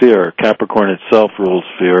feeling of fear. Capricorn itself rules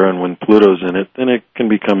fear, and when Pluto's in it, then it can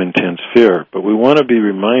become intense fear. But we want to be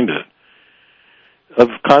reminded of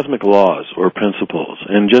cosmic laws or principles.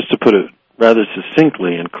 And just to put it rather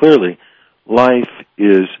succinctly and clearly, life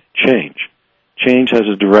is change. Change has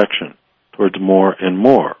a direction towards more and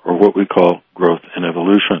more, or what we call growth and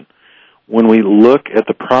evolution. When we look at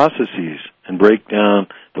the processes and break down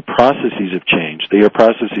the processes of change, they are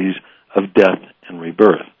processes of death and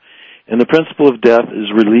rebirth. And the principle of death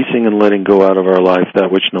is releasing and letting go out of our life that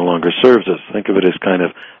which no longer serves us. Think of it as kind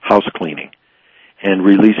of house cleaning and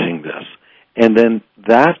releasing this. And then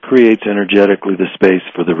that creates energetically the space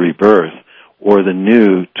for the rebirth or the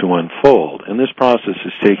new to unfold. And this process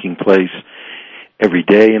is taking place every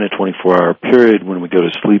day in a 24-hour period. When we go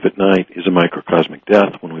to sleep at night is a microcosmic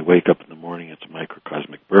death. When we wake up in the morning, it's a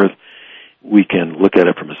microcosmic birth. We can look at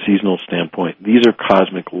it from a seasonal standpoint. These are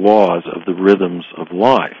cosmic laws of the rhythms of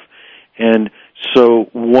life. And so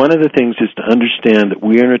one of the things is to understand that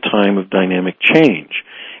we are in a time of dynamic change,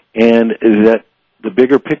 and that the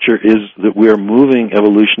bigger picture is that we are moving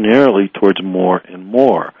evolutionarily towards more and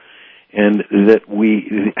more, and that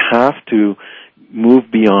we have to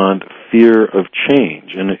move beyond fear of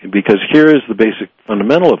change. And because here is the basic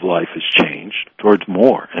fundamental of life is change towards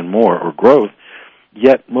more and more, or growth,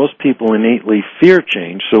 yet most people innately fear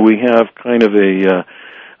change, so we have kind of a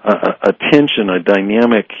tension, a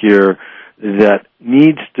dynamic here that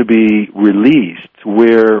needs to be released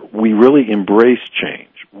where we really embrace change.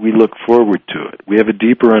 We look forward to it. We have a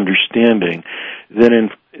deeper understanding that in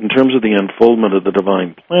terms of the unfoldment of the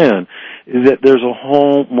divine plan, is that there's a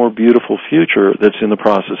whole more beautiful future that's in the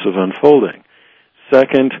process of unfolding.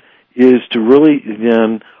 Second is to really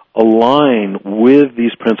then align with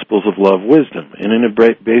these principles of love, wisdom, and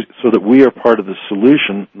so that we are part of the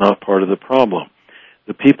solution, not part of the problem.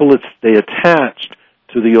 The people that stay attached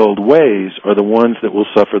to the old ways are the ones that will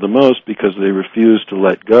suffer the most because they refuse to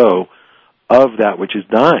let go of that which is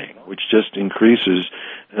dying, which just increases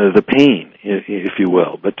the pain, if you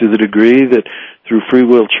will. But to the degree that through free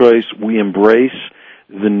will choice we embrace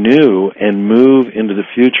the new and move into the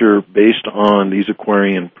future based on these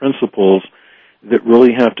Aquarian principles, that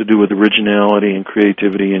really have to do with originality and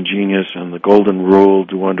creativity and genius and the golden rule,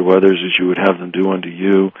 do unto others as you would have them do unto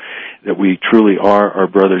you, that we truly are our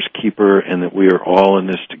brother's keeper and that we are all in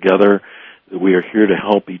this together, that we are here to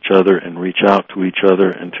help each other and reach out to each other,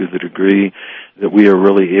 and to the degree that we are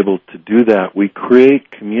really able to do that, we create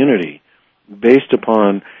community based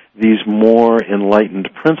upon these more enlightened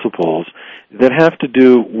principles that have to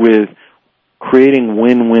do with creating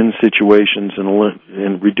win-win situations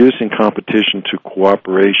and reducing competition to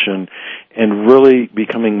cooperation and really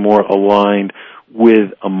becoming more aligned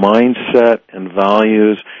with a mindset and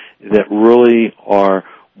values that really are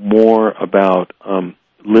more about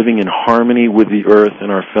living in harmony with the earth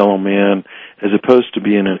and our fellow man, as opposed to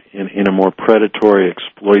being in a more predatory,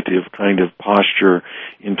 exploitative kind of posture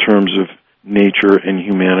in terms of nature and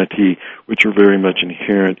humanity, which are very much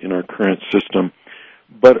inherent in our current system.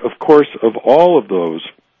 But, of course, of all of those,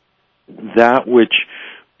 that which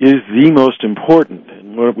is the most important,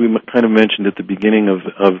 and what we kind of mentioned at the beginning of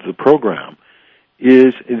the program,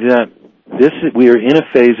 is that we are in a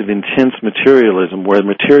phase of intense materialism where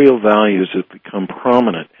material values have become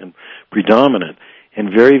prominent and predominant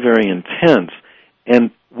and very, very intense.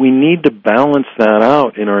 And we need to balance that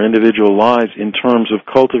out in our individual lives in terms of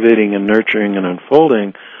cultivating and nurturing and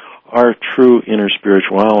unfolding our true inner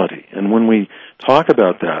spirituality. And when we talk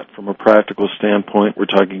about that from a practical standpoint, we're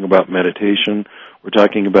talking about meditation, we're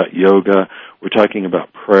talking about yoga, we're talking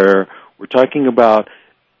about prayer, we're talking about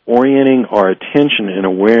orienting our attention and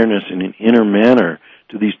awareness in an inner manner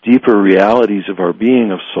to these deeper realities of our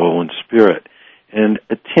being of soul and spirit. And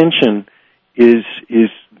attention is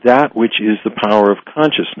that which is the power of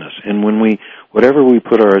consciousness. And whatever we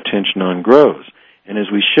put our attention on grows. And as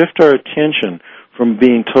we shift our attention from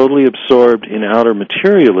being totally absorbed in outer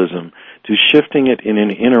materialism to shifting it in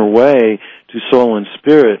an inner way to soul and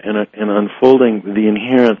spirit and unfolding the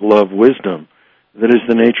inherent love wisdom that is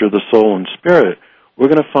the nature of the soul and spirit, we're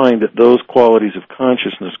going to find that those qualities of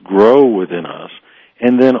consciousness grow within us.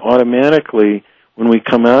 And then automatically, when we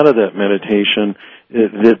come out of that meditation,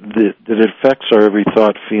 that it affects our every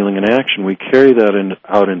thought, feeling, and action. We carry that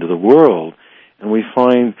out into the world, and we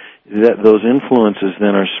find that those influences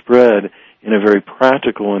then are spread in a very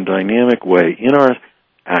practical and dynamic way in our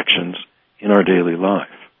actions, in our daily life.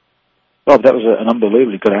 Bob, that was an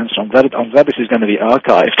unbelievably good answer. I'm glad this is going to be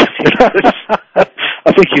archived.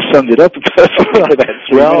 I think you summed it up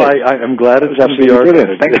perfectly. Well, I'm glad it was absolutely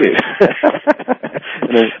brilliant. Thank you.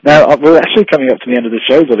 Now, we're actually coming up to the end of the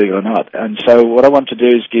show, believe it or not. And so what I want to do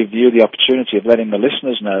is give you the opportunity of letting the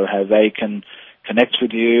listeners know how they can connect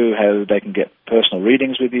with you, how they can get personal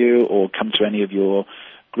readings with you, or come to any of your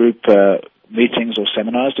group meetings or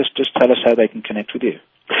seminars. Just tell us how they can connect with you.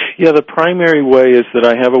 Yeah, the primary way is that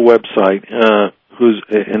I have a website,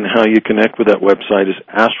 and how you connect with that website is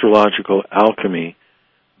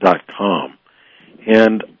astrologicalalchemy.com.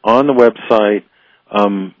 And on the website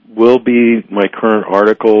will be my current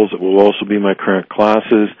articles. It will also be my current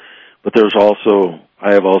classes. But I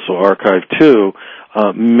have also archived too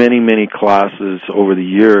many classes over the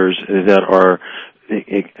years that are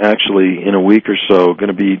actually in a week or so going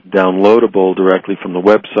to be downloadable directly from the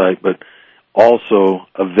website, but also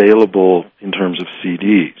available in terms of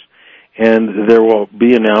CDs. And there will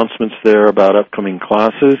be announcements there about upcoming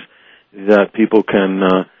classes that people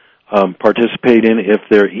can participate in if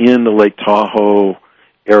they're in the Lake Tahoe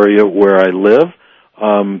area where I live.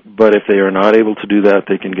 But if they are not able to do that,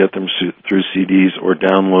 they can get them through CDs or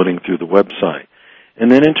downloading through the website.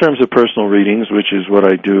 And then in terms of personal readings, which is what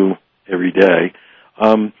I do every day,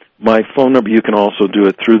 my phone number, you can also do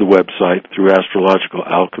it through the website, through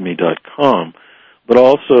astrologicalalchemy.com. But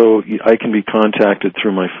also, I can be contacted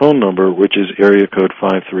through my phone number, which is area code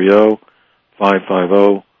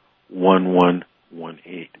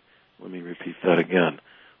 530-550-1118. Let me repeat that again.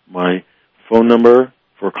 My phone number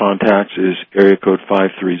for contacts is area code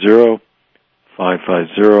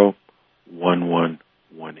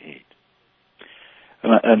 530-550-1118.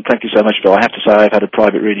 And thank you so much, Bill. I have to say I've had a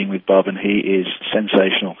private reading with Bob, and he is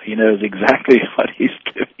sensational. He knows exactly what he's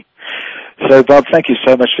doing. So, Bob, thank you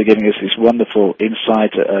so much for giving us this wonderful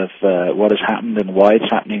insight of what has happened and why it's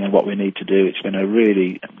happening and what we need to do. It's been a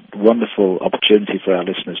really wonderful opportunity for our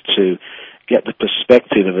listeners to get the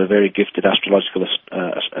perspective of a very gifted astrological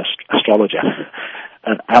astrologer,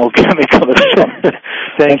 an alchemical astrologer.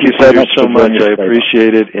 Thank you so much. I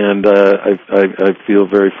appreciate it, and I feel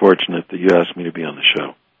very fortunate that you asked me to be on the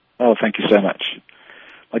show. Oh, thank you so much.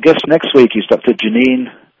 My guest next week is Dr.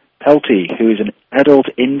 Janine Pelty, who is an adult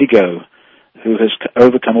indigo who has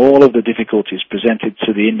overcome all of the difficulties presented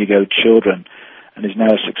to the indigo children and is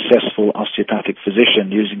now a successful osteopathic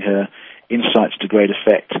physician using her insights to great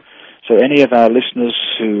effect. So any of our listeners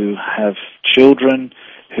who have children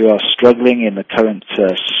who are struggling in the current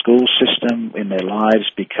school system in their lives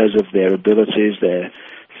because of their abilities, their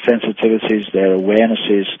sensitivities, their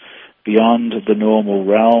awarenesses beyond the normal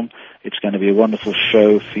realm, it's going to be a wonderful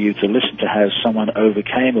show for you to listen to how someone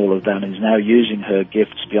overcame all of that and is now using her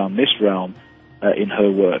gifts beyond this realm in her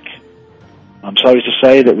work. I'm sorry to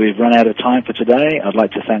say that we've run out of time for today. I'd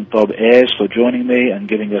like to thank Bob Ayres for joining me and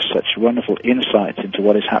giving us such wonderful insights into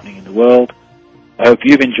what is happening in the world. I hope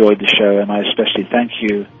you've enjoyed the show, and I especially thank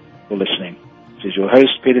you for listening. This is your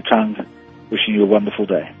host, Peter Tung, wishing you a wonderful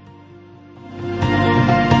day.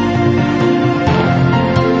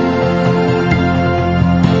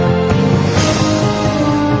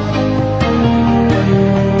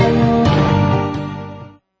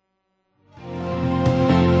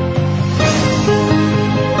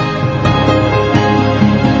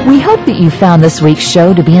 We hope that you found this week's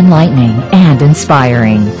show to be enlightening and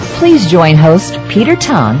inspiring. Please join host Peter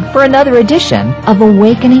Tung for another edition of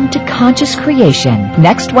Awakening to Conscious Creation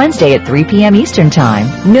next Wednesday at 3 p.m. Eastern Time,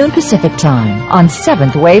 noon Pacific Time on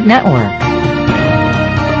 7th Wave Network.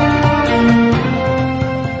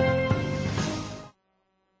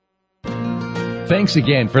 Thanks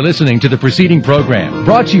again for listening to the preceding program,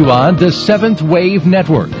 brought to you on the 7th Wave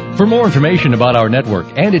Network. For more information about our network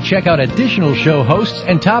and to check out additional show hosts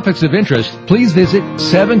and topics of interest, please visit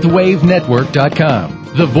 7thwavenetwork.com.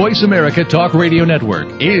 The Voice America Talk Radio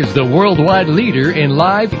Network is the worldwide leader in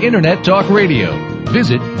live Internet talk radio.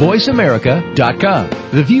 Visit voiceamerica.com.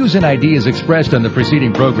 The views and ideas expressed on the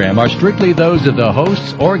preceding program are strictly those of the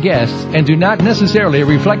hosts or guests and do not necessarily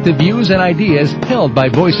reflect the views and ideas held by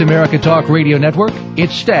Voice America Talk Radio Network,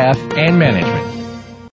 its staff, and management.